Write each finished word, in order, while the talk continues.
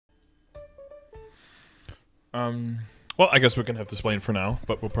Well, I guess we can have display for now,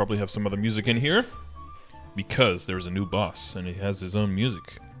 but we'll probably have some other music in here. Because there's a new boss, and he has his own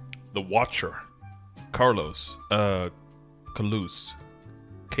music. The Watcher. Carlos. Kalos.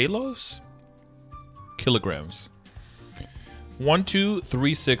 Kilograms.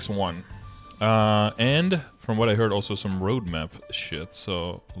 12361. And from what I heard, also some roadmap shit,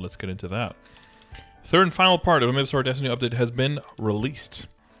 so let's get into that. Third and final part of the MapleStory Destiny update has been released.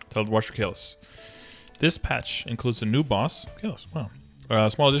 Titled Watcher Kalos. This patch includes a new boss. Kalos, wow. A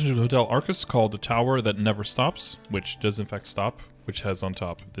small addition to the Hotel Arcus called the Tower That Never Stops, which does in fact stop, which has on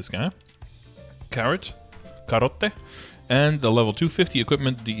top this guy. Carotte, and the level 250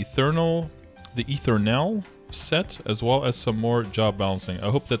 equipment, the Ethernal set, as well as some more job balancing. I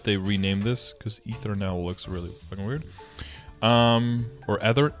hope that they rename this, because Ethernal looks really fucking weird. Or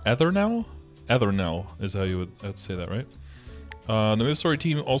Ethernal? Ethernal is how you would say that, right? The MapleStory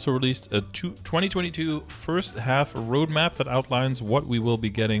team also released a 2022 first half roadmap that outlines what we will be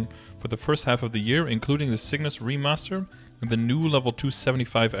getting for the first half of the year, including the Cygnus remaster and the new level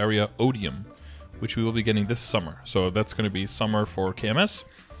 275 area Odium, which we will be getting this summer. So that's going to be summer for KMS,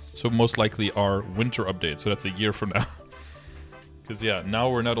 so most likely our winter update, so that's a year from now. Because yeah, now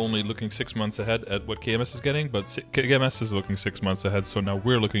we're not only looking 6 months ahead at what KMS is getting, but KMS is looking 6 months ahead, so now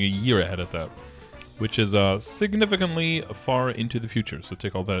we're looking a year ahead at that. Which is significantly far into the future, so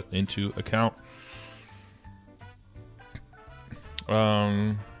take all that into account.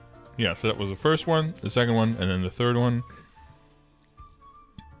 Yeah, so that was the first one, the second one, and then the third one.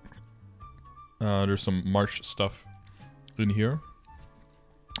 There's some March stuff in here.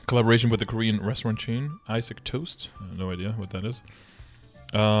 Collaboration with the Korean restaurant chain, Isaac Toast. I have no idea what that is.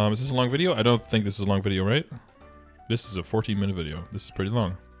 Is this a long video? I don't think this is a long video, right? This is a 14-minute video. This is pretty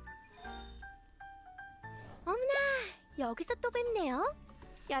long. 여기서 또 뵙네요.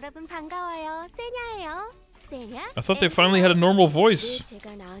 여러분 반가워요. 세냐예요. 세냐? I thought they finally had a normal voice. 왜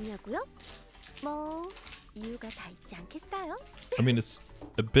제가 나왔냐고요? 뭐 이유가 다 있지 않겠어요? I mean, it's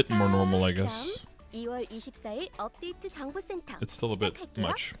a bit more normal, I guess. 2월 24일 업데이트 정보센터. It's still a bit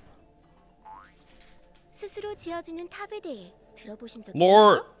much. 스스로 지어지는 탑에 대해 들어보신 적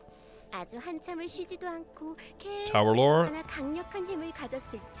Lore. 아주 한참을 쉬지도 않고 Tower lore. 얼마나 강력한 힘을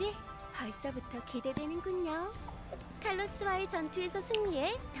가졌을지 벌써부터 기대되는군요. 칼로스와의 전투에서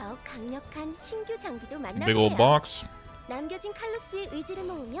승리해 더욱 강력한 신규 장비도 Big old 만나보세요. box. 남겨진 칼로스의 의지를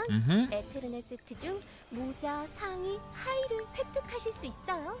모으면 에테르넬 세트 중 모자, 상의, 하의를 획득하실 수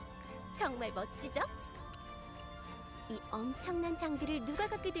있어요. 정말 멋지죠? 이 엄청난 장비를 누가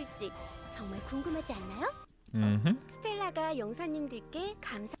갖게 될지 정말 궁금하지 않나요? 스텔라가 용사님들께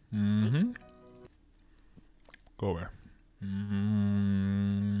감사. Go where?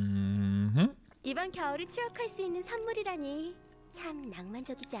 이번 겨울을 추억할 수 있는 선물이라니 참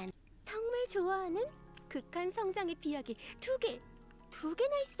낭만적이지 않아? 정말 좋아하는 극한 성장의 비약이 두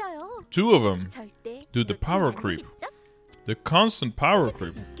개나 있어요. Two of them. 절대 Dude, the power creep. The constant power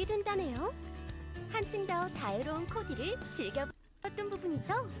creep. 있게 된다네요. 한층 더 자유로운 코디를 즐겨봤던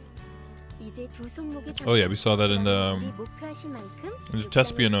부분이죠. 이제 두 손목에 Oh yeah, we saw that in the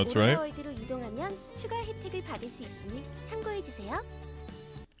Tespia notes, right? 이동하면 추가 혜택을 받을 수 있으니 참고해 주세요.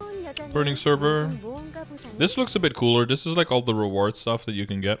 Burning server. This looks a bit cooler. This is like all the reward stuff that you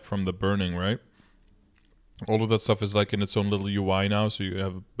can get from the burning, right? All of that stuff is like in its own little UI now, so you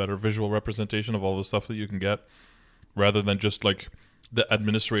have a better visual representation of all the stuff that you can get, rather than just like the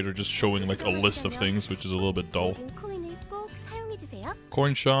administrator just showing like a list of things, which is a little bit dull.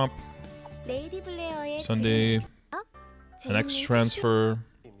 Coin shop. Sunday. An X transfer.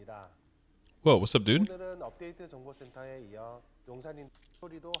 Whoa, what's up, dude?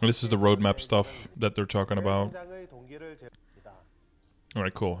 This is the roadmap stuff that they're talking about.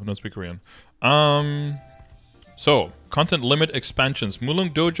 Alright, cool. I don't speak Korean. So, content limit expansions.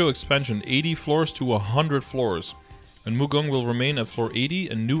 Mulung Dojo expansion, 80 floors to 100 floors. And Mugong will remain at floor 80,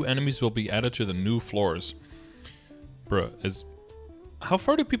 and new enemies will be added to the new floors. Bruh, how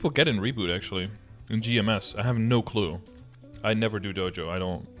far do people get in Reboot, actually? In GMS? I have no clue. I never do Dojo. I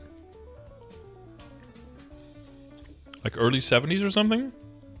don't... Like early 70s or something?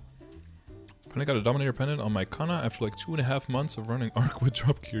 Finally got a Dominator pendant on my Kana after like 2.5 months of running Arc with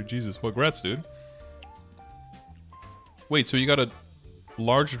drop gear. Jesus, well, congrats, dude. Wait, so you got a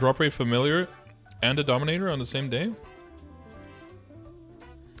large drop rate familiar and a Dominator on the same day?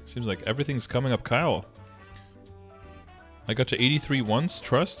 Seems like everything's coming up Kyle. I got to 83 once,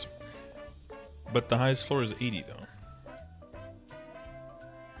 trust. But the highest floor is 80 though.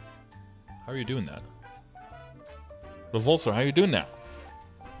 How are you doing that? The Volser, how are you doing that?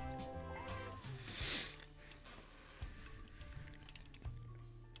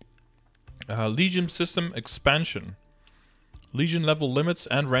 Legion system expansion. Legion level limits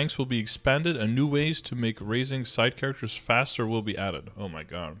and ranks will be expanded, and new ways to make raising side characters faster will be added. Oh my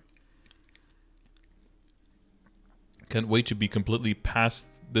god. Can't wait to be completely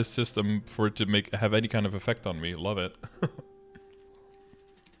past this system for it to have any kind of effect on me. Love it.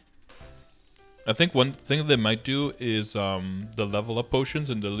 I think one thing they might do is the level up potions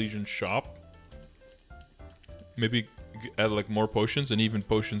in the Legion shop. Maybe add like more potions and even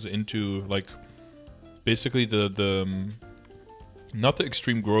potions into like basically the not the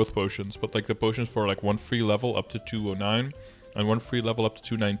extreme growth potions, but like the potions for like one free level up to 209 and one free level up to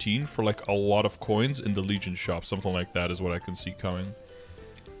 219 for like a lot of coins in the Legion shop. Something like that is what I can see coming.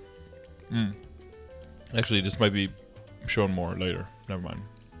 Actually, this might be shown more later. Never mind.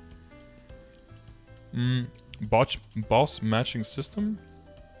 Boss matching system?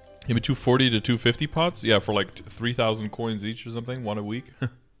 Maybe 240 to 250 pots? Yeah, for like 3,000 coins each or something. One a week.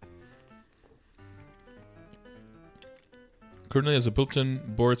 Currently, as a built-in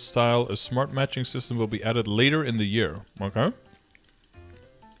board style, a smart matching system will be added later in the year. Okay.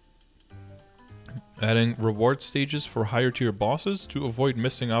 Adding reward stages for higher tier bosses to avoid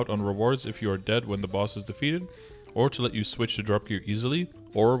missing out on rewards if you are dead when the boss is defeated, or to let you switch to drop gear easily,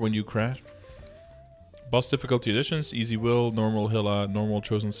 or when you crash. Boss difficulty additions: Easy Will, Normal Hilla, Normal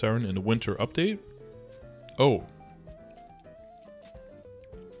Chosen Saren in the winter update. Oh.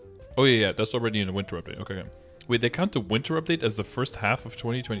 Oh yeah, that's already in the winter update. Okay. Wait, they count the winter update as the first half of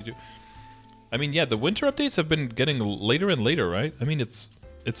 2022? I mean, yeah, the winter updates have been getting later and later, right? I mean, it's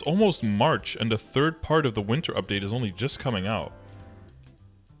almost March, and the third part of the winter update is only just coming out.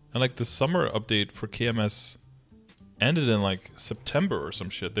 And like the summer update for KMS ended in like September or some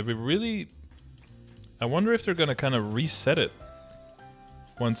shit. They've been really... I wonder if they're gonna kind of reset it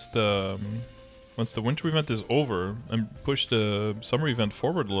once the winter event is over and push the summer event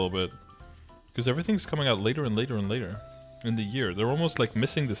forward a little bit. Because everything's coming out later and later and later in the year. They're almost like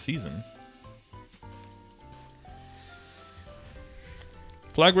missing the season.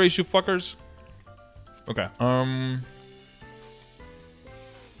 Flag race, you fuckers. Okay.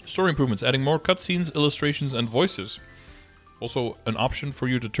 Story improvements. Adding more cutscenes, illustrations, and voices. Also, an option for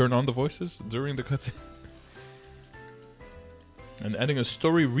you to turn on the voices during the cutscene. And adding a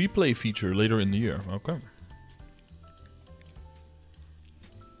story replay feature later in the year. Okay.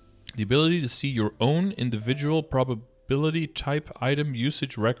 The ability to see your own individual probability type item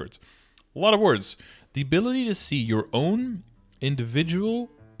usage records. A lot of words. The ability to see your own individual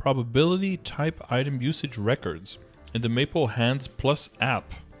probability type item usage records in the Maple Hands Plus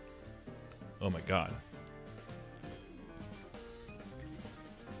app. Oh my god.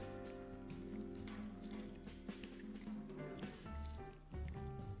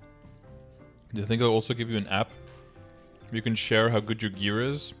 Do you think it'll also give you an app? You can share how good your gear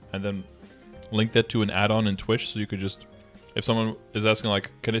is, and then link that to an add-on in Twitch, so you could just... If someone is asking,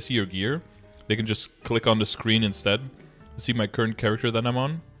 like, can I see your gear? They can just click on the screen instead, see my current character that I'm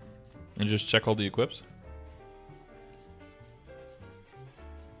on, and just check all the equips.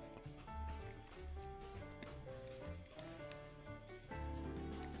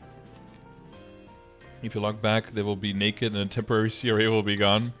 If you log back, they will be naked and a temporary CRA will be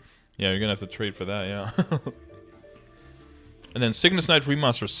gone. Yeah, you're gonna have to trade for that, yeah. And then Cygnus Knight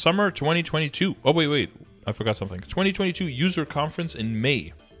Remaster Summer 2022. Oh, wait. I forgot something. 2022 User Conference in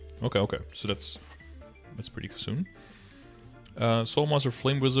May. Okay. So that's pretty soon. Soulmaster,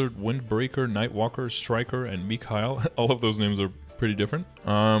 Flame Wizard, Windbreaker, Nightwalker, Striker, and Mikhail. All of those names are pretty different.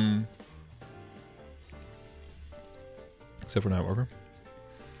 Except for Nightwalker.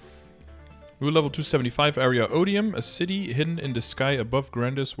 New level 275 area Odium, a city hidden in the sky above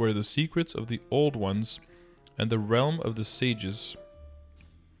Grandis where the secrets of the Old Ones and the realm of the sages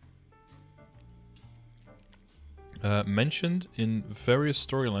mentioned in various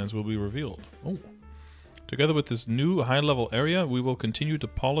storylines will be revealed. Oh. Together with this new high-level area, we will continue to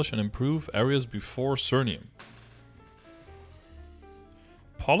polish and improve areas before Cernium.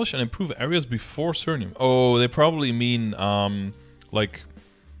 Polish and improve areas before Cernium. Oh, they probably mean like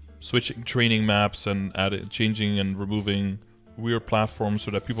switching training maps and changing and removing weird platforms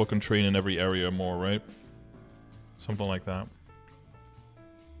so that people can train in every area more, right? Something like that.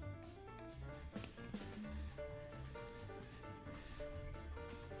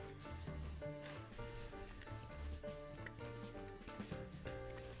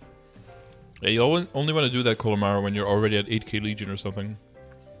 Yeah, you only want to do that, Colomaro, when you're already at 8k Legion or something.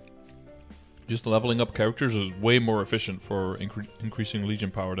 Just leveling up characters is way more efficient for increasing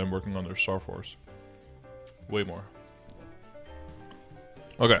Legion power than working on their Star Force. Way more.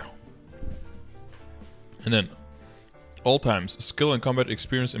 Okay. And then, All times. Skill and combat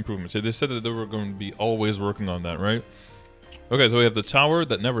experience improvements. So they said that they were going to be always working on that, right? Okay, so we have the tower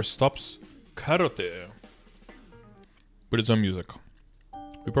that never stops. Karote. But it's on music.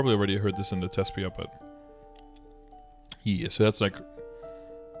 We probably already heard this in the Tespia, but... Yeah, so that's like...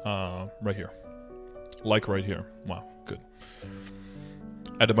 right here. Like right here. Wow, good.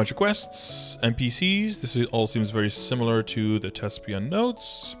 Add a bunch of quests, NPCs. This all seems very similar to the Tespia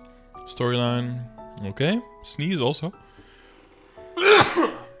notes. Storyline. Okay. Sneeze also.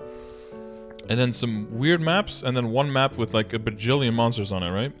 And then some weird maps, and then one map with like a bajillion monsters on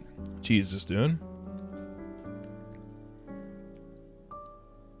it, right? Jesus, dude.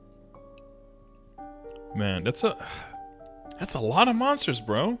 Man, that's a lot of monsters,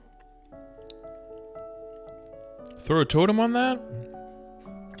 bro. Throw a totem on that?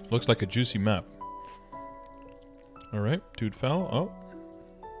 Looks like a juicy map. Alright, dude fell. Oh.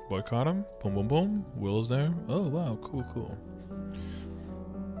 Boy caught him. Boom, boom, boom. Will's there. Oh, wow. Cool, cool.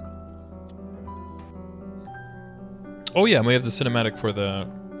 Oh, yeah. We have the cinematic for the...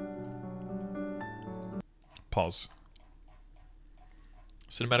 Pause.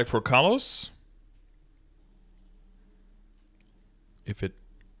 Cinematic for Kalos. If it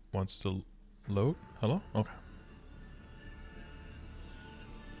wants to load. Hello? Okay.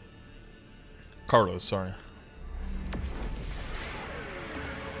 Carlos, sorry.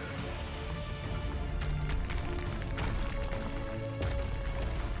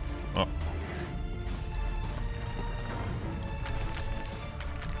 Oh.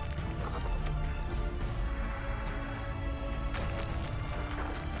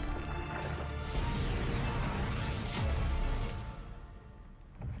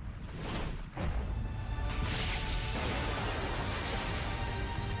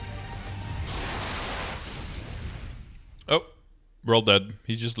 Oh, we're all dead.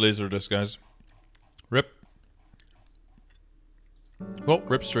 He just lasered us, guys. Rip. Well,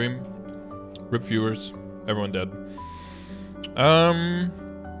 rip stream. Rip viewers. Everyone dead.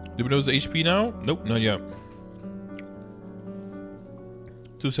 Do we know his HP now? Nope, not yet.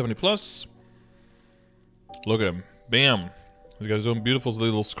 270 plus. Look at him. Bam. He's got his own beautiful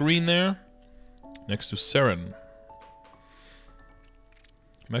little screen there. Next to Seren.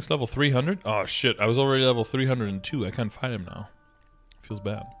 Max level 300? Oh shit, I was already level 302. I can't fight him now. Feels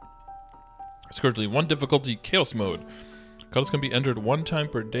bad. It's currently 1 difficulty chaos mode. Colors can be entered 1 time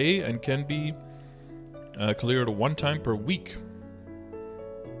per day and can be cleared 1 time per week.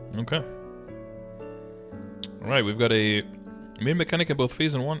 Okay. Alright, we've got a main mechanic in both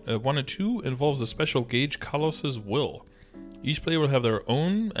phase and 1 and 2 involves a special gauge, Kalos' Will. Each player will have their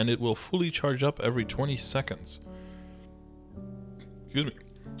own and it will fully charge up every 20 seconds. Excuse me.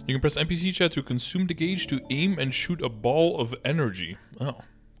 You can press NPC chat to consume the gauge to aim and shoot a ball of energy. Oh,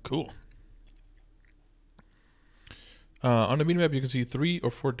 cool. On the minimap, you can see 3 or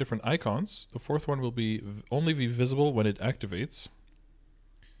 4 different icons. The 4th one will be only be visible when it activates.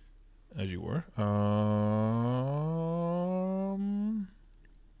 As you were.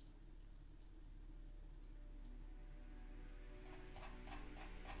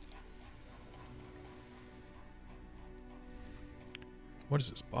 What is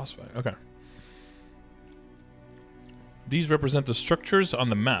this? Boss fight. Okay. These represent the structures on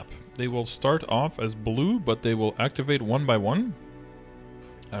the map. They will start off as blue, but they will activate 1 by 1.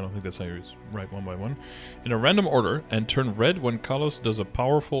 I don't think that's how you write 1 by 1. In a random order, and turn red when Kalos does a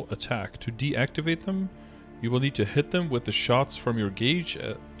powerful attack. To deactivate them, you will need to hit them with the shots from your gauge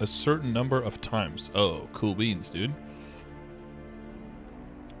a certain number of times. Oh, cool beans, dude.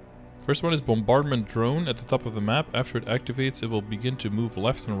 First one is Bombardment Drone at the top of the map. After it activates, it will begin to move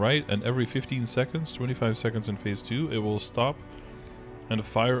left and right, and every 15 seconds, 25 seconds in phase 2, it will stop and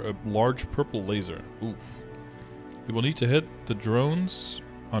fire a large purple laser. Oof. You will need to hit the drones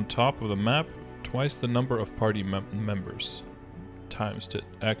on top of the map twice the number of party members times to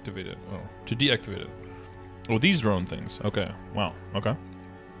activate it. Oh, to deactivate it. Oh, these drone things. Okay. Wow. Okay.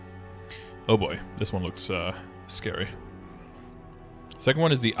 Oh boy, this one looks scary. Second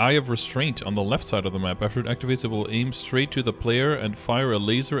one is the Eye of Restraint on the left side of the map. After it activates, it will aim straight to the player and fire a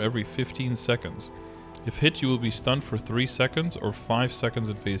laser every 15 seconds. If hit, you will be stunned for 3 seconds or 5 seconds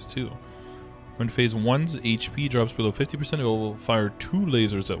in phase 2. When phase 1's HP drops below 50%, it will fire 2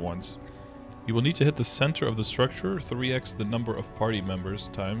 lasers at once. You will need to hit the center of the structure, 3x the number of party members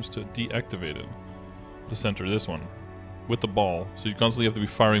times to deactivate it. The center, this one. With the ball. So you constantly have to be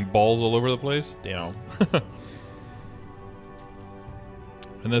firing balls all over the place? Damn.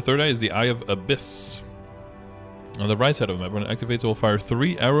 And the third eye is the Eye of Abyss. On the right side of the map, when it activates, it will fire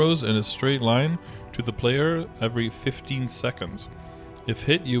 3 arrows in a straight line to the player every 15 seconds. If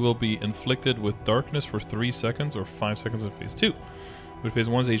hit, you will be inflicted with darkness for 3 seconds or 5 seconds in phase 2. When phase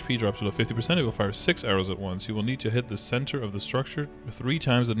 1's HP drops below 50%, it will fire 6 arrows at once. You will need to hit the center of the structure 3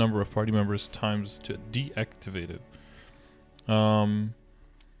 times the number of party members times to deactivate it.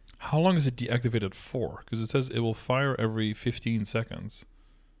 How long is it deactivated for? Because it says it will fire every 15 seconds.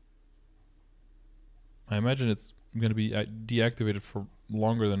 I imagine it's going to be deactivated for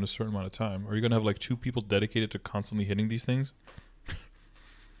longer than a certain amount of time. Are you going to have like 2 people dedicated to constantly hitting these things?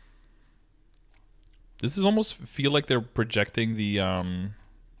 This is almost feel like they're projecting the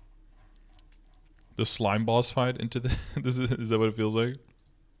slime boss fight into the. Is that what it feels like?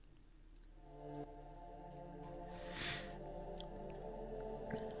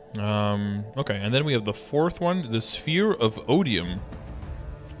 Okay, and then we have the 4th one, the Sphere of Odium,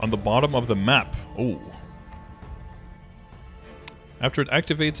 on the bottom of the map. Oh. After it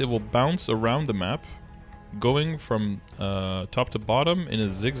activates, it will bounce around the map, going from top to bottom in a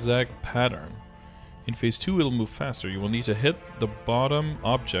zigzag pattern. In phase 2, it'll move faster. You will need to hit the bottom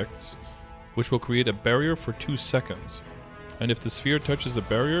objects, which will create a barrier for 2 seconds. And if the sphere touches the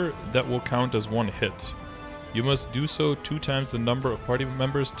barrier, that will count as 1 hit. You must do so 2 times the number of party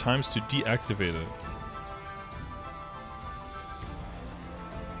members times to deactivate it.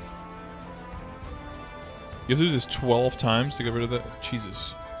 You have to do this 12 times to get rid of that?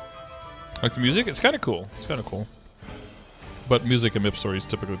 Jesus. Like the music? It's kind of cool. It's kind of cool. But music in MapleStory is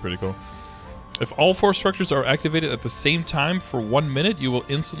typically pretty cool. If all 4 structures are activated at the same time for 1 minute, you will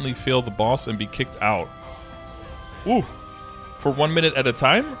instantly fail the boss and be kicked out. Ooh. For 1 minute at a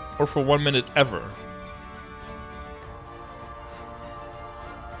time? Or for 1 minute ever?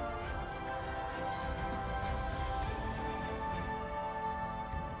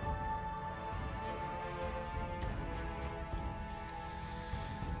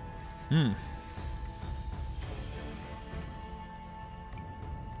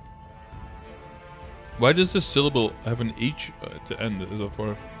 Why does this syllable have an H to end? Is it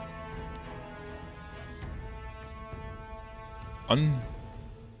for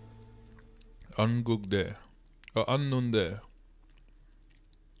ungugde unnunde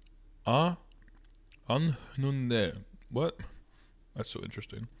unnunde? What? That's so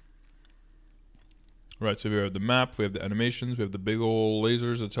interesting. Right, so we have the map, we have the animations, we have the big old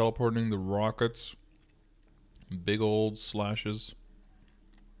lasers, the teleporting, the rockets, big old slashes.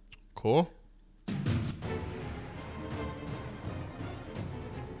 Cool.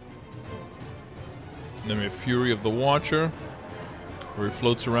 And then we have Fury of the Watcher, where he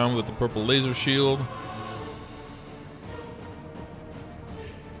floats around with the purple laser shield.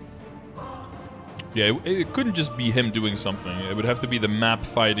 Yeah, it couldn't just be him doing something. It would have to be the map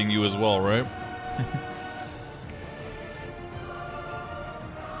fighting you as well, right?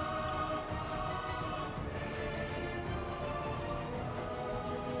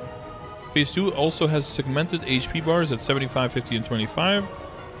 Phase 2 also has segmented HP bars at 75, 50, and 25.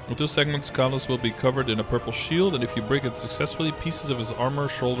 With those segments, Kalos will be covered in a purple shield, and if you break it successfully, pieces of his armor,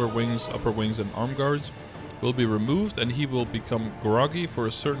 shoulder, wings, upper wings, and arm guards will be removed, and he will become groggy for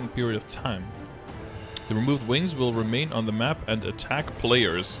a certain period of time. The removed wings will remain on the map and attack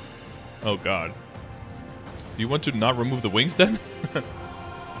players. Oh god. Do you want to not remove the wings then?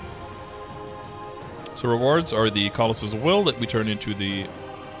 So rewards are the Colossus Will that we turn into the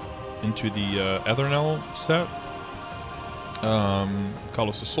Ethernel set.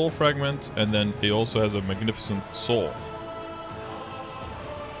 Colossus Soul Fragment, and then he also has a Magnificent Soul,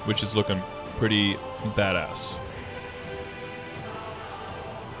 which is looking pretty badass.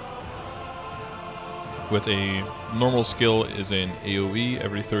 With a normal skill is an AoE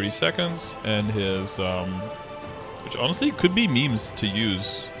every 30 seconds, and his, which honestly could be memes to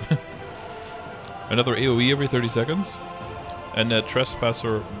use. Another AoE every 30 seconds. And that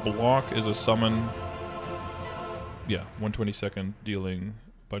Trespasser block is a summon. Yeah, 120 second, dealing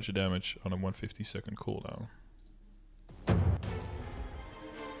a bunch of damage on a 150 second cooldown.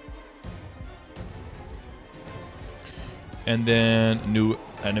 And then new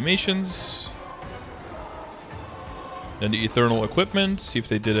animations. Then the Eternal Equipment, see if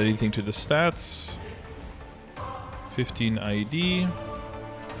they did anything to the stats. 15 IED.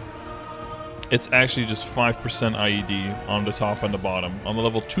 It's actually just 5% IED on the top and the bottom. On the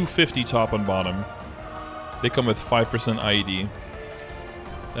level 250 top and bottom, they come with 5% IED.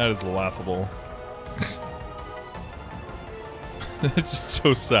 That is laughable. It's just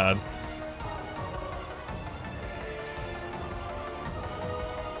so sad.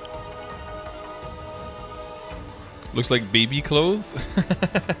 Looks like baby clothes.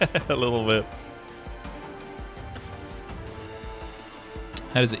 A little bit.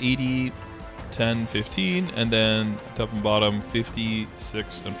 Has 80 10, 15, and then top and bottom 50,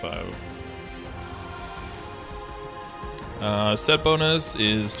 6, and 5. Set bonus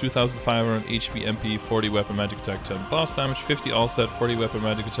is 2,500 HP MP, 40 weapon magic attack, 10 boss damage, 50 all set, 40 weapon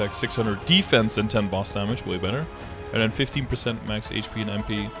magic attack, 600 defense, and 10 boss damage, way better. And then 15% max HP and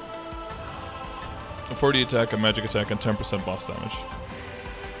MP, 40 attack and magic attack, and 10% boss damage.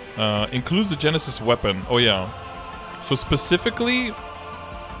 Includes the Genesis weapon. Oh yeah. So specifically,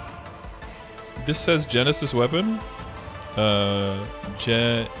 this says Genesis weapon.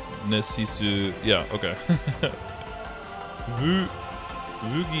 Genesis. Yeah. Okay.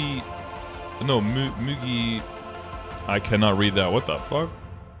 Mugi. No, Mugi. I cannot read that. What the fuck?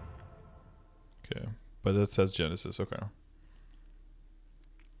 Okay, but that says Genesis. Okay.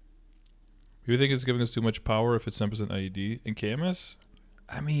 You think it's giving us too much power if it's 10% IED in KMS?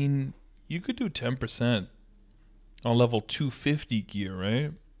 I mean, you could do 10% on level 250 gear,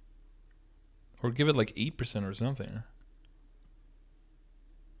 right? Or give it like 8% or something.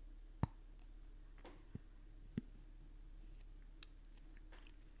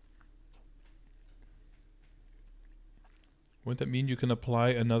 Wouldn't that mean you can apply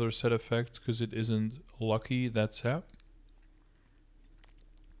another set effect because it isn't lucky that set?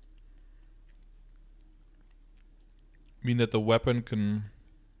 Mean that the weapon can...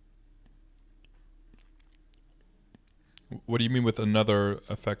 What do you mean with another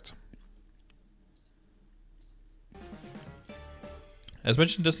effect? As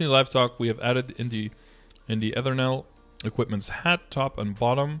mentioned in Destiny Live Talk, we have added in the Ethernel equipment's hat, top, and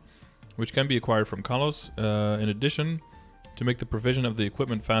bottom, which can be acquired from Kalos. In addition, to make the provision of the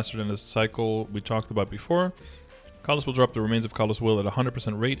equipment faster than the cycle we talked about before, Kalos will drop the remains of Kalos Will at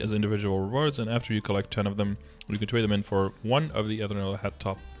 100% rate as individual rewards, and after you collect 10 of them, you can trade them in for one of the Ethernel hat,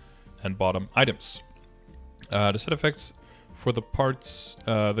 top, and bottom items. The set effects for the parts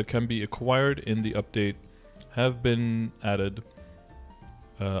that can be acquired in the update have been added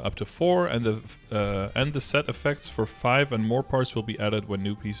up to 4, and the set effects for 5 and more parts will be added when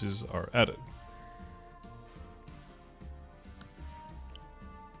new pieces are added.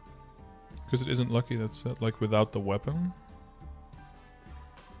 Because it isn't lucky, that's like without the weapon.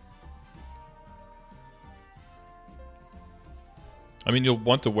 I mean, you'll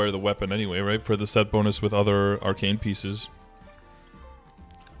want to wear the weapon anyway, right? For the set bonus with other arcane pieces.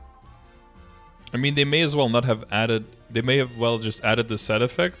 I mean, they may as well not have added... They may have well just added the set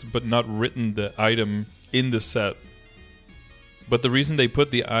effect, but not written the item in the set. But the reason they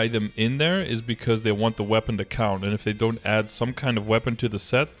put the item in there is because they want the weapon to count. And if they don't add some kind of weapon to the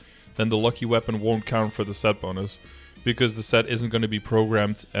set, then the lucky weapon won't count for the set bonus. Because the set isn't going to be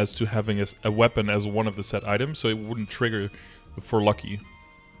programmed as to having a weapon as one of the set items, so it wouldn't trigger for lucky.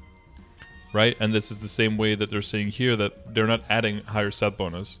 Right? And this is the same way that they're saying here that they're not adding higher set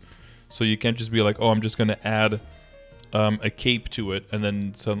bonus. So you can't just be like, oh, I'm just going to add a cape to it, and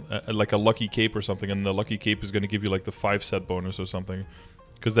then some like a lucky cape or something, and the lucky cape is going to give you like the 5 set bonus or something.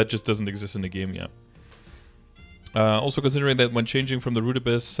 Because that just doesn't exist in the game yet. Also considering that when changing from the Root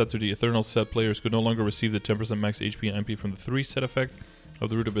Abyss set to the Eternal set, players could no longer receive the 10% max HP and MP from the 3 set effect of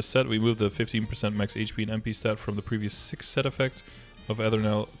the Root Abyss set, we moved the 15% max HP and MP stat from the previous 6 set effect of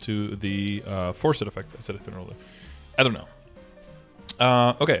Ethernel to the 4 set effect. I said Ethernel. Ethernel.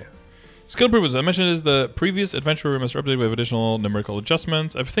 Okay. Skill improvements. I mentioned is the previous Adventure Remaster update with additional numerical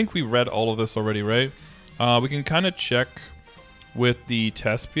adjustments. I think we read all of this already, right? We can kind of check with the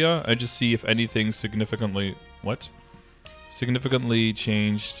Tespia and just see if anything significantly... What? Significantly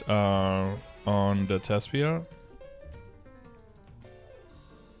changed on the Tespia.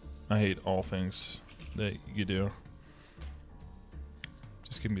 I hate all things that you do.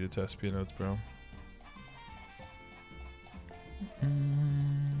 Just give me the Tespia notes, bro.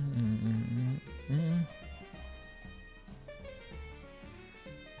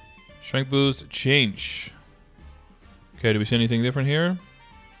 Strength boost change. Okay, do we see anything different here?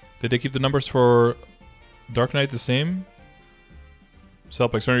 Did they keep the numbers for Dark Knight the same?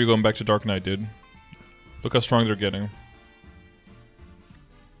 Celpix, when are you going back to Dark Knight, dude? Look how strong they're getting.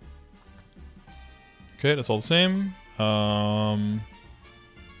 Okay, that's all the same.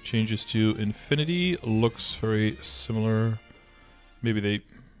 Changes to Infinity. Looks very similar. Maybe they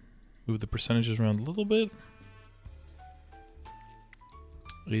move the percentages around a little bit.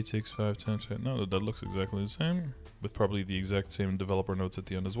 8, 6, 5, 10, 10. No, that looks exactly the same. With probably the exact same developer notes at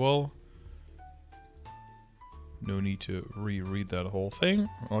the end as well. No need to reread that whole thing.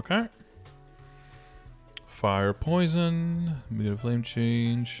 Okay. Fire poison. Meteor flame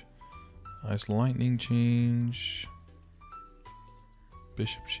change. Ice lightning change.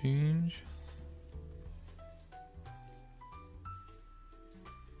 Bishop change.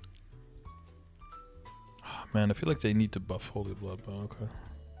 Man, I feel like they need to buff Holy Blood, but okay.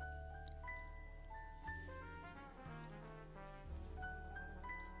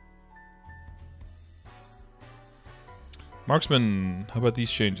 Marksman, how about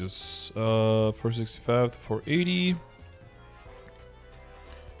these changes? 465 to 480.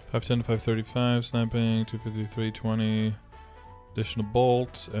 510 to 535, sniping, 250 to 320. Additional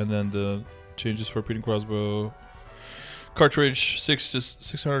bolt, and then the changes for repeating crossbow. Cartridge,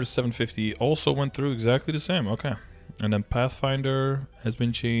 600 to 750 also went through exactly the same. Okay. And then Pathfinder has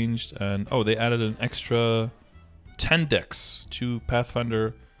been changed, and oh, they added an extra 10 dex to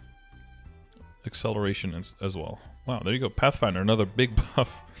Pathfinder acceleration as well. Wow, there you go. Pathfinder, another big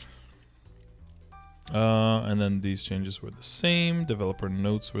buff. And then these changes were the same. Developer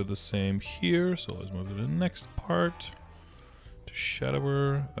notes were the same here. So let's move to the next part. To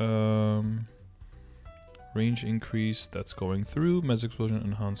Shadower. Range increase, that's going through. Mass explosion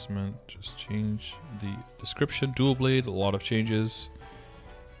enhancement, just change the description. Dual blade, a lot of changes.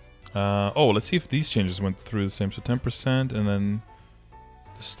 Oh, let's see if these changes went through the same. So 10%, and then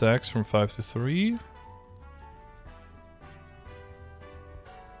the stacks from 5 to 3.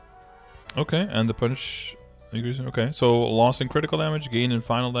 Okay, and the punch increase. Okay, so loss in critical damage, gain in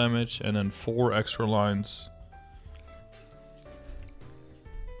final damage, and then 4 extra lines.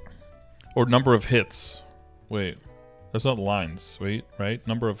 Or number of hits. Wait, that's not lines. Wait, right?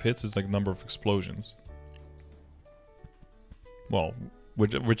 Number of hits is like number of explosions. Well,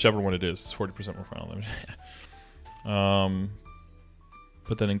 whichever one it is, it's 40% more final damage.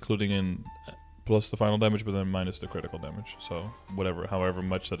 But then including in plus the final damage, but then minus the critical damage. So whatever, however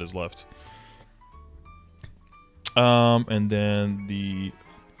much that is left. And then the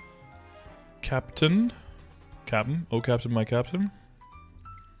captain, oh captain, my captain.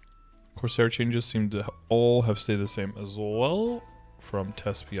 Corsair changes seem to all have stayed the same as well. From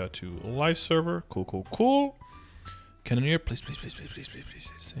Tespia to live server. Cool, cool, cool. Cannoneer, please stay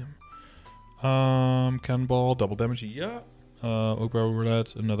the same. Cannonball, double damage, yeah. Oak Barrel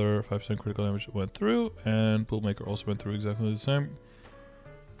Roulette, another 5% critical damage went through. And Poolmaker also went through exactly the same.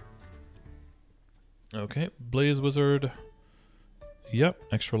 Okay, Blaze Wizard. Yep,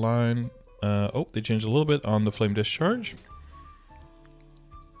 extra line. Oh, they changed a little bit on the Flame Discharge.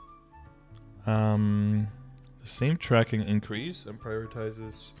 The same tracking increase and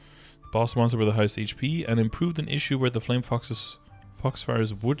prioritizes boss monster with the highest HP and improved an issue where the Flame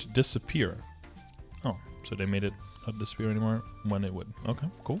Foxfires would disappear. Oh, so they made it not disappear anymore when it would. Okay,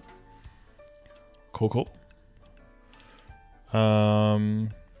 cool. Cool.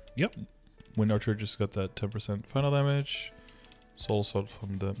 Yep. Wind Archer just got that 10% final damage. Soul Assault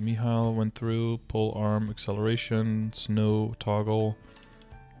from the Mihail went through. Pole Arm, Acceleration, Snow, Toggle,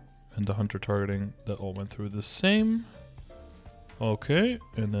 and the Hunter targeting, that all went through the same. Okay,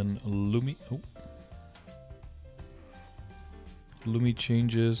 and then Lumi. Oh. Lumi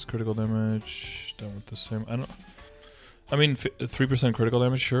changes, critical damage, that went the same. I mean, 3% critical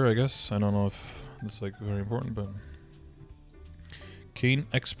damage, sure, I guess. I don't know if that's like very important, but Kane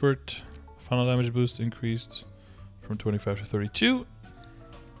Expert, final damage boost increased from 25 to 32.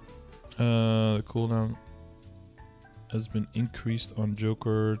 The cooldown has been increased on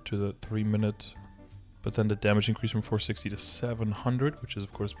Joker to the 3-minute, but then the damage increased from 460 to 700, which is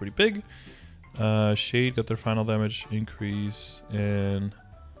of course pretty big. Shade got their final damage increase, and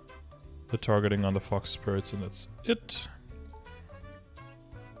the targeting on the Fox Spirits, and that's it.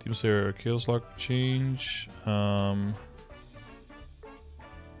 Demon Slayer Chaos Lock change. Let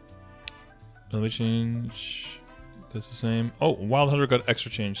me change. That's the same. Oh, Wild Hunter got extra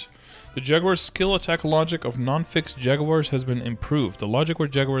change. The Jaguar's skill attack logic of non-fixed Jaguars has been improved. The logic where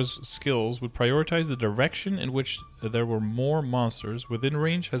Jaguar's skills would prioritize the direction in which there were more monsters within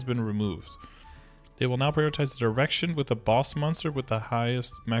range has been removed. They will now prioritize the direction with the boss monster with the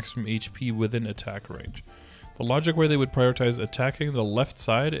highest maximum HP within attack range. The logic where they would prioritize attacking the left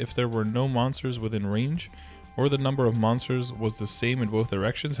side if there were no monsters within range, or the number of monsters was the same in both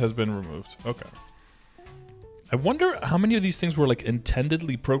directions, has been removed. Okay. I wonder how many of these things were like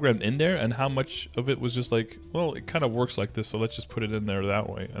intendedly programmed in there, and how much of it was just like, well, it kind of works like this, so let's just put it in there that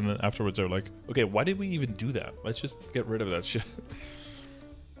way. And then afterwards they're like, okay, why did we even do that? Let's just get rid of that shit.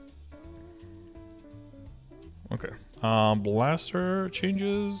 Okay. Blaster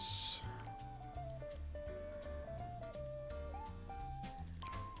changes.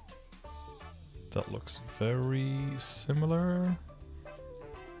 That looks very similar.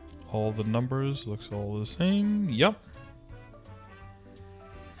 All the numbers looks all the same. Yep.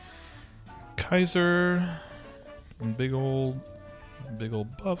 Kaiser. Big old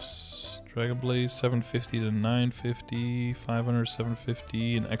buffs. Dragon Blaze 750 to 950, 500,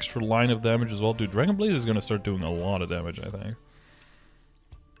 750, an extra line of damage as well. Dude, Dragon Blaze is gonna start doing a lot of damage, I think.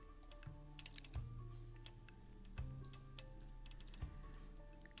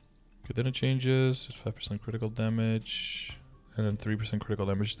 Okay, then it changes. It's 5% critical damage, and then 3% critical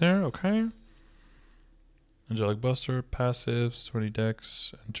damage there. Okay. Angelic Buster, passives, 20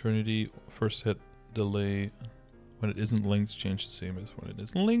 dex, Eternity, first hit delay. When it isn't linked, change the same as when it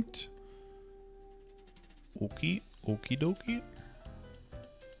is linked. Okie dokie.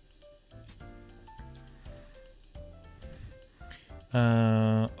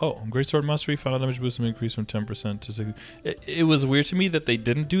 Oh, Greatsword Mastery, final damage boost increase from 10% to 60. It was weird to me that they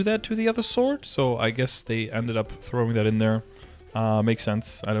didn't do that to the other sword, so I guess they ended up throwing that in there. Makes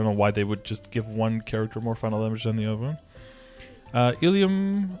sense. I don't know why they would just give one character more final damage than the other one.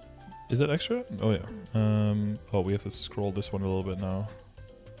 Ilium, is that extra? Oh yeah. Oh, we have to scroll this one a little bit now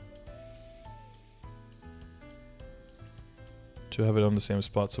to have it on the same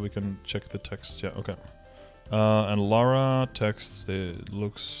spot so we can check the text. Yeah, okay. And Lara text, it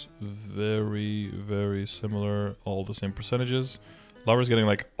looks very, very similar. All the same percentages. Lara's getting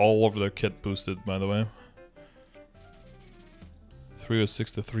like all of their kit boosted, by the way.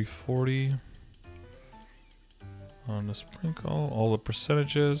 306 to 340 on the sprinkle. All the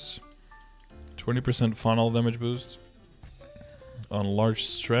percentages. 20% final damage boost on large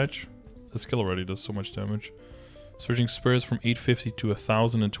stretch. The skill already does so much damage. Surging Spirits from 850 to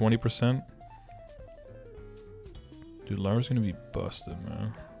 1020%. Dude, Lara's gonna be busted,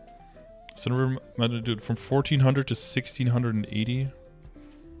 man. So, dude, from 1400 to 1680.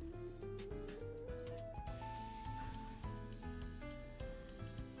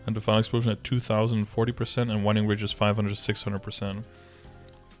 And the final explosion at 2040%, and Winding Ridge is 500 to 600%.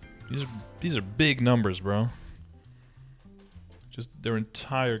 These are big numbers, bro. Just their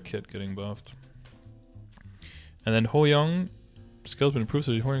entire kit getting buffed. And then Hoyoung skills been improved,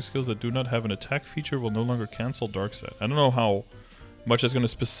 so the Hoyoung skills that do not have an attack feature will no longer cancel Dark Side. I don't know how much that's going to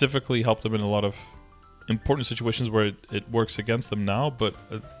specifically help them in a lot of important situations where it works against them now, but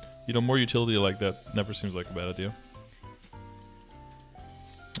you know, more utility like that never seems like a bad idea.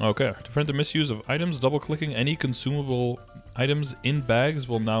 Okay, to prevent the misuse of items, double-clicking any consumable items in bags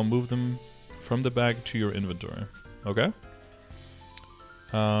will now move them from the bag to your inventory. Okay?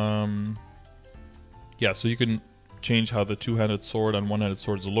 Yeah, so you can change how the two-handed sword and one-handed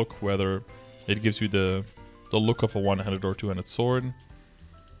swords look, whether it gives you the look of a one-handed or two-handed sword.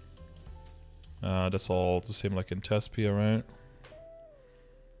 That's all the same like in Tespia, right?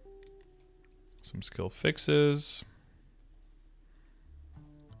 Some skill fixes.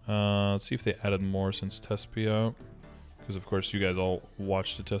 Let's see if they added more since Tespia, because of course you guys all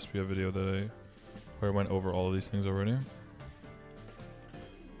watched the Tespia video where I went over all of these things already.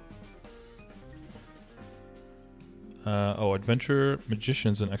 Oh, Adventure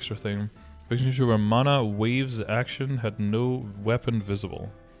Magician's an extra thing. Making sure where mana waves action had no weapon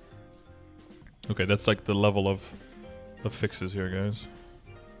visible. Okay, that's like the level of fixes here, guys.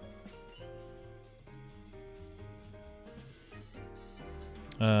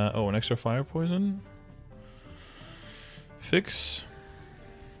 Oh, an extra fire poison. Fix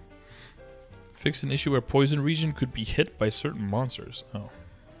an issue where poison region could be hit by certain monsters. Oh,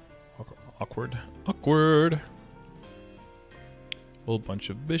 awkward. Whole bunch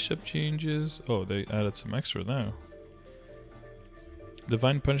of bishop changes. Oh, they added some extra there.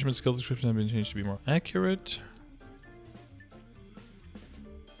 Divine Punishment skill description have been changed to be more accurate.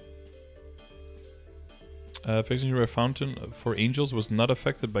 Fixing your fountain for angels was not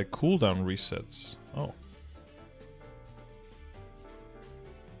affected by cooldown resets. Oh.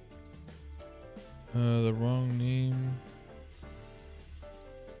 The wrong name.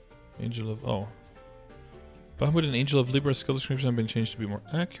 Angel of... Oh. Bahamut and Angel of Libra skill description have been changed to be more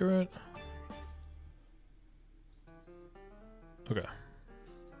accurate. Okay.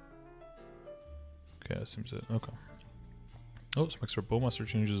 Okay, that seems it. Okay. Oh, some extra Bowmaster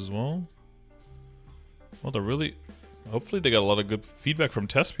changes as well. Well, they're really... Hopefully they got a lot of good feedback from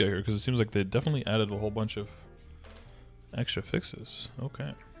Tespia here, because it seems like they definitely added a whole bunch of extra fixes.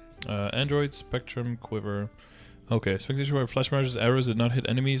 Okay. Android, Spectrum, Quiver. Okay, Spectation where Flash Manager's arrows did not hit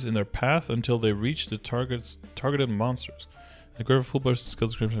enemies in their path until they reached the targeted monsters. And Quiver full burst skill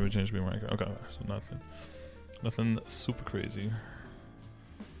description have been changed to be more accurate. Okay, so nothing super crazy.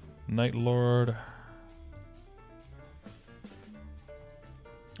 Night Lord.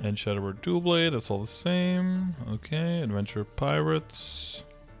 And Shadowbird Dual Blade, that's all the same. Okay, Adventure Pirates.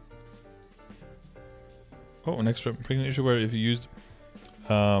 Oh, an extra freaking issue where if you used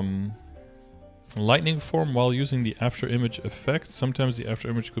Lightning form while using the after image effect. Sometimes the after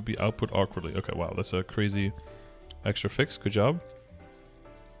image could be output awkwardly. Okay, wow, that's a crazy extra fix. Good job.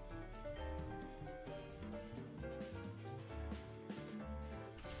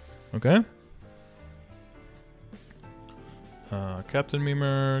 Okay. Captain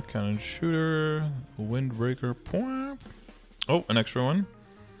Memer, Cannon Shooter, Windbreaker. Oh, an extra one.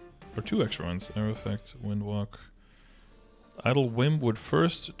 Or 2 extra ones. Arrow effect, Windwalk. Idle Whim would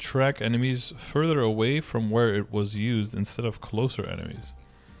first track enemies further away from where it was used instead of closer enemies.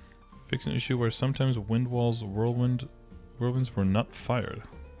 Fix an issue where sometimes wind walls, whirlwinds were not fired.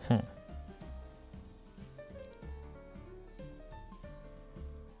 Huh.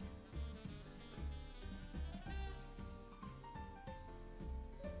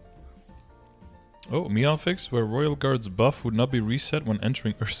 Oh, Meow fix where Royal Guard's buff would not be reset when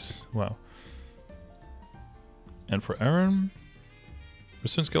entering Earth. Wow. And for Aaron,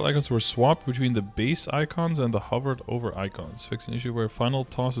 Western skill icons were swapped between the base icons and the hovered over icons. Fix an issue where final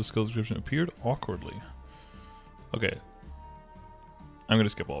toss's skill description appeared awkwardly. Okay. I'm gonna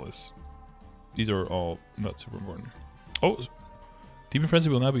skip all this. These are all not super important. Oh! Demon Frenzy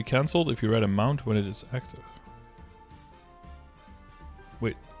will now be cancelled if you ride a mount when it is active.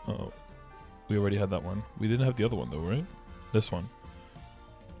 Wait. Uh-oh. We already had that one. We didn't have the other one though, right? This one.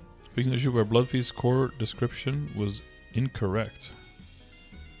 Fix an issue where Bloodfeast's core description was incorrect.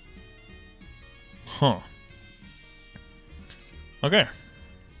 Huh. Okay.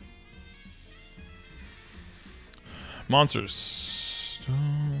 Monsters.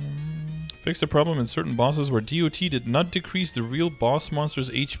 Fix the problem in certain bosses where DOT did not decrease the real boss monster's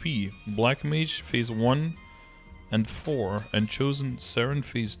HP. Black Mage Phase 1 and 4 and Chosen Saren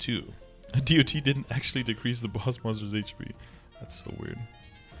Phase 2. DOT didn't actually decrease the boss monster's HP. That's so weird.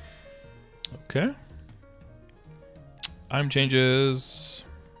 Okay. Item changes.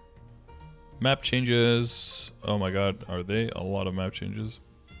 Map changes. Oh my god, are they? A lot of map changes.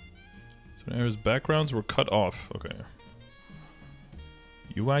 So areas backgrounds were cut off. Okay.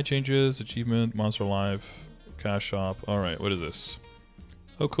 UI changes, achievement, monster life, cash shop. Alright, what is this?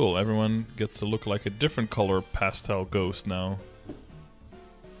 Oh cool, everyone gets to look like a different color pastel ghost now.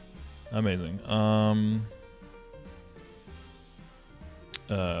 Amazing.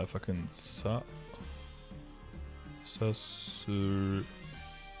 Fucking Sasur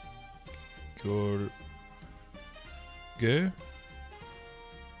Gorge.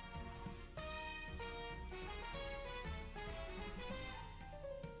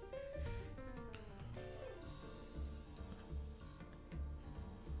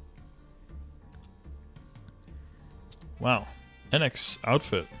 Wow. NX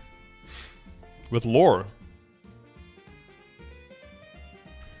outfit. With lore.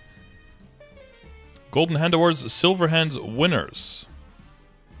 Golden Hand Awards Silver Hands winners.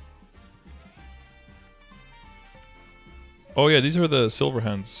 Oh yeah, these are the Silver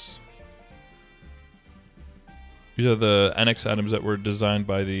Hands. These are the NX items that were designed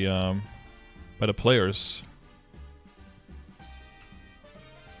by the players.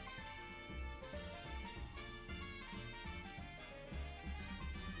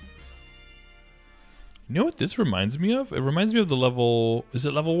 You know what this reminds me of? It reminds me of the level... Is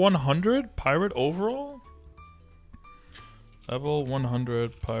it level 100? Pirate Overall? Level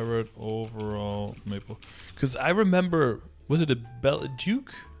 100 Pirate Overall Maple. Because I remember... Was it a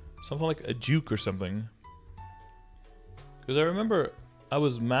Duke? Something like a Duke or something. Because I remember I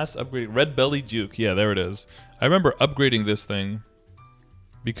was mass upgrading... Red Belly Duke. Yeah, there it is. I remember upgrading this thing.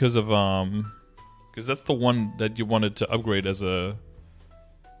 Because of... Because that's the one that you wanted to upgrade as a...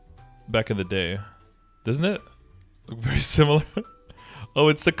 Back in the day. Doesn't it look very similar? Oh,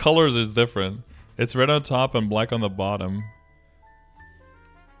 it's the colors is different. It's red on top and black on the bottom.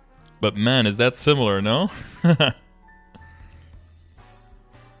 But man, is that similar, no? Oh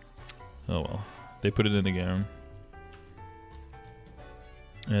well. They put it in again.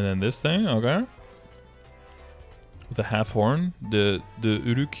 And then this thing, okay. With a half horn. The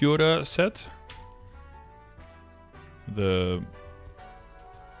Urukyora set. The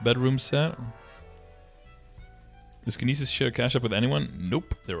bedroom set. Does Kinesis share cash up with anyone?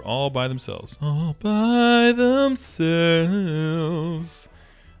 Nope. They're all by themselves. All by themselves.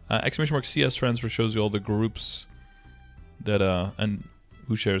 Exclamation mark CS transfer shows you all the groups that and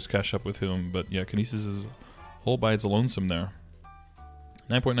who shares cash up with whom. But yeah, Kinesis is all by its lonesome there.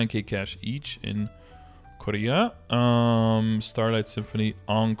 9.9k cash each in Korea. Starlight Symphony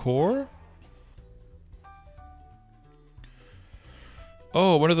Encore.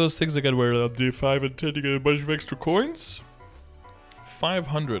 Oh, one of those things I got where on day 5 and 10 you get a bunch of extra coins.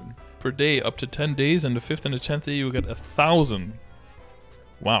 500 per day up to 10 days, and the 5th and the 10th day you get 1,000.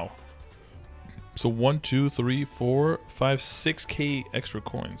 Wow. So 1, 2, 3, 4, 5, 6k extra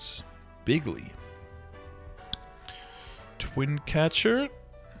coins. Bigly. Twin catcher.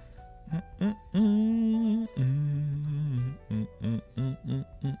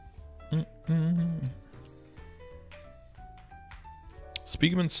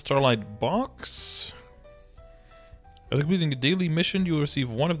 Speakman Starlight Box. After completing a daily mission, you will receive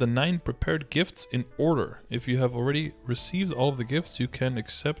one of the 9 prepared gifts in order. If you have already received all of the gifts, you can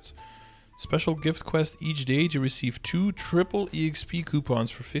accept special gift quest each day to receive 2 triple EXP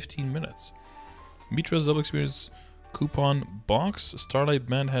coupons for 15 minutes. Mitra's double experience coupon box, Starlight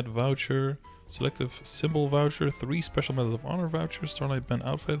Band head voucher, selective symbol voucher, 3 special medals of honor vouchers, Starlight Band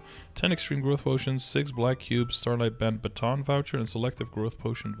outfit, 10 extreme growth potions, 6 black cubes, Starlight Band baton voucher, and selective growth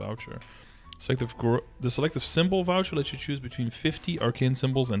potion voucher. The selective symbol voucher lets you choose between 50 arcane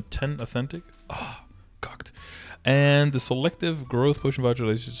symbols and 10 authentic. Ah, cocked. And the selective growth potion voucher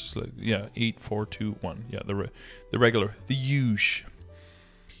lets you just like 8, 4, 2, 1. Yeah, the regular, the huge.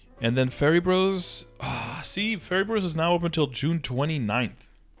 And then Fairy Bros. See, Fairy Bros is now up until June 29th.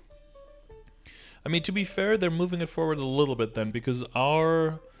 I mean, to be fair, they're moving it forward a little bit then, because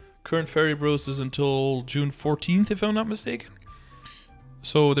our current Fairy Bros is until June 14th, if I'm not mistaken.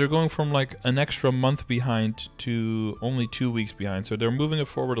 So they're going from like an extra month behind to only 2 weeks behind. So they're moving it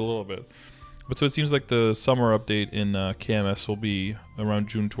forward a little bit. But so it seems like the summer update in KMS will be around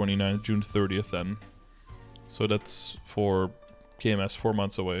June 29th, June 30th then. So that's for KMS 4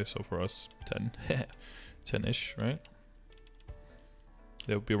 months away. So for us, 10. 10-ish, right?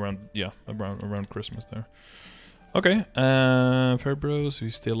 That would be around, yeah, around Christmas there. Okay, Fair Bros,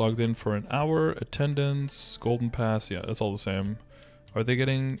 you stay logged in for an hour. Attendance, Golden Pass, yeah, that's all the same. Are they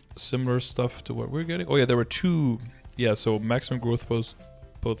getting similar stuff to what we're getting? Oh yeah, there were 2, yeah, so maximum growth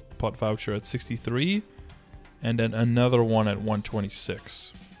pot voucher at 63, and then another one at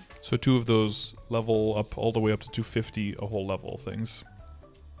 126. So 2 of those level up all the way up to 250 a whole level things.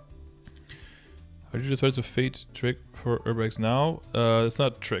 How do you do the Threads of Fate trick for Urbex now? It's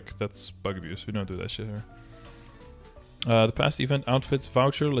not a trick, that's bug abuse. We don't do that shit here. The past event outfits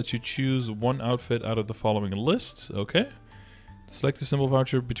voucher lets you choose one outfit out of the following list. Okay. The selective symbol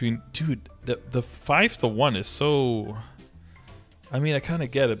voucher between... Dude, the 5-to-1 is so... I mean, I kind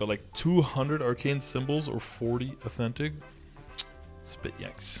of get it, but like 200 arcane symbols or 40 authentic? It's a bit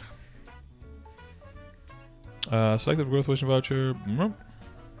yikes. Selective growth potion voucher.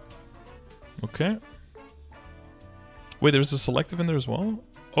 Okay. Wait, there's a selective in there as well?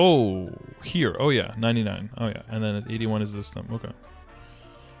 Oh, here. Oh, yeah. 99. Oh, yeah. And then at 81 is this thing. Okay.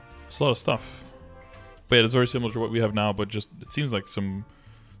 It's a lot of stuff. But yeah, it's very similar to what we have now, but just it seems like some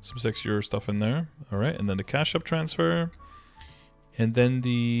sexier stuff in there. All right. And then the cash up transfer. And then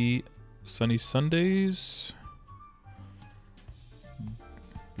the Sunny Sundays.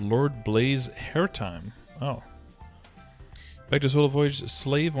 Lord Blaze Hair Time. Oh. Back to Solar Voyage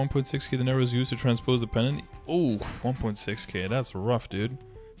Slave, 1.6k the arrows used to transpose the pennant. Oh, 1.6k, that's rough, dude.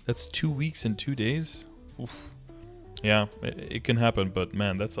 That's 2 weeks and 2 days. Oof. Yeah, it can happen, but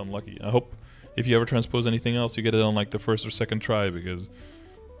man, that's unlucky. I hope if you ever transpose anything else, you get it on like the first or second try, because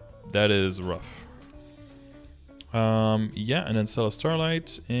that is rough. Yeah, and then sell a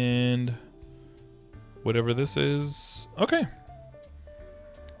Starlight, and whatever this is. Okay.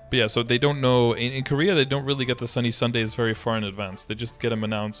 But yeah, so they don't know, in Korea, they don't really get the Sunny Sundays very far in advance. They just get them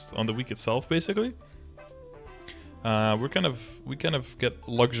announced on the week itself, basically. We kind of get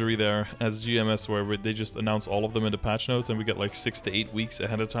luxury there as GMS, where they just announce all of them in the patch notes, and we get like 6 to 8 weeks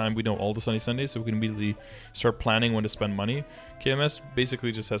ahead of time. We know all the Sunny Sundays, so we can immediately start planning when to spend money. KMS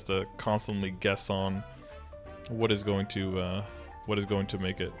basically just has to constantly guess on what is going to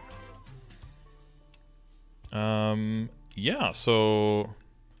make it. Yeah, so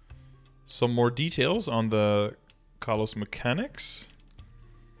some more details on the Kalos mechanics,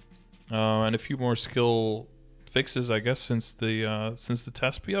 and a few more skill fixes, I guess, since the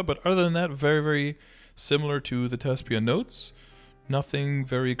Tespia. But other than that, very, very similar to the Tespia notes. Nothing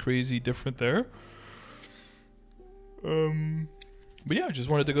very crazy different there. But yeah, I just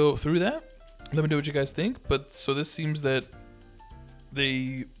wanted to go through that. Let me know what you guys think. But so this seems that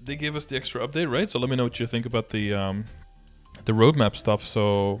they gave us the extra update, right? So let me know what you think about the roadmap stuff.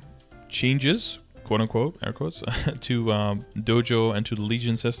 So changes, quote unquote, air quotes, to Dojo and to the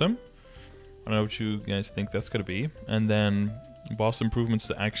Legion system. I don't know what you guys think that's going to be. And then boss improvements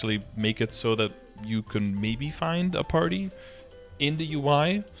to actually make it so that you can maybe find a party in the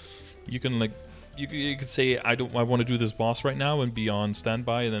UI. You can like, you could say, I want to do this boss right now and be on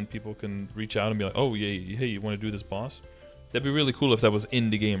standby, and then people can reach out and be like, oh yeah, hey, you want to do this boss? That'd be really cool if that was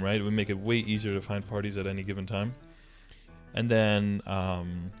in the game, right? It would make it way easier to find parties at any given time. And then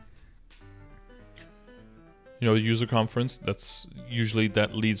user conference. That's usually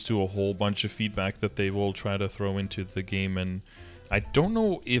that leads to a whole bunch of feedback that they will try to throw into the game. And I don't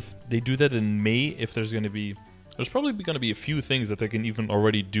know if they do that in May, if there's probably going to be a few things that they can even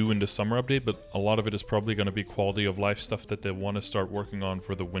already do in the summer update, but a lot of it is probably going to be quality of life stuff that they want to start working on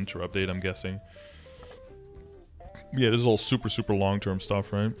for the winter update, I'm guessing. Yeah, this is all super, super long-term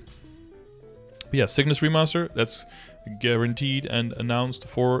stuff, right? But yeah, Cygnus Remaster, that's guaranteed and announced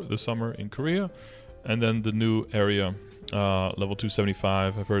for the summer in Korea. And then the new area, level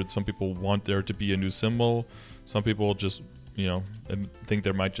 275. I've heard some people want there to be a new symbol. Some people just, think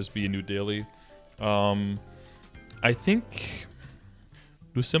there might just be a new daily. I think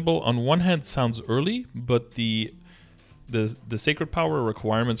new symbol on one hand sounds early, but the sacred power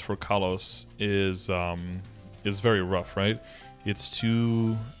requirements for Kalos is very rough, right? It's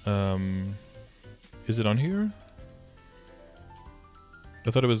too. Is it on here? I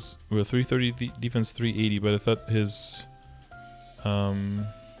thought it was 330 defense, 380, but I thought his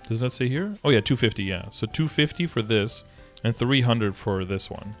does that say here? Oh yeah, 250. Yeah, so 250 for this and 300 for this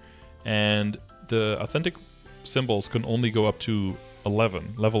one, and the authentic symbols can only go up to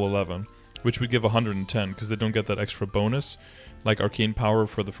level 11, which would give 110 because they don't get that extra bonus like arcane power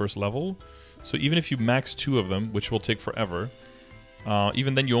for the first level. So even if you max 2 of them, which will take forever,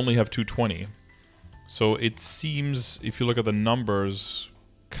 even then you only have 220. So it seems, if you look at the numbers,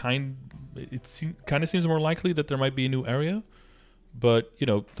 kind of seems more likely that there might be a new area, but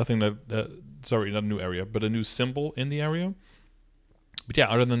nothing sorry, not a new area, but a new symbol in the area. But yeah,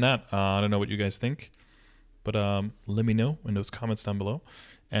 other than that, I don't know what you guys think. But let me know in those comments down below.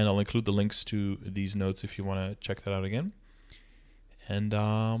 And I'll include the links to these notes if you want to check that out again. And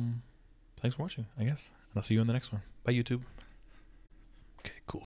thanks for watching, I guess. And I'll see you in the next one. Bye, YouTube.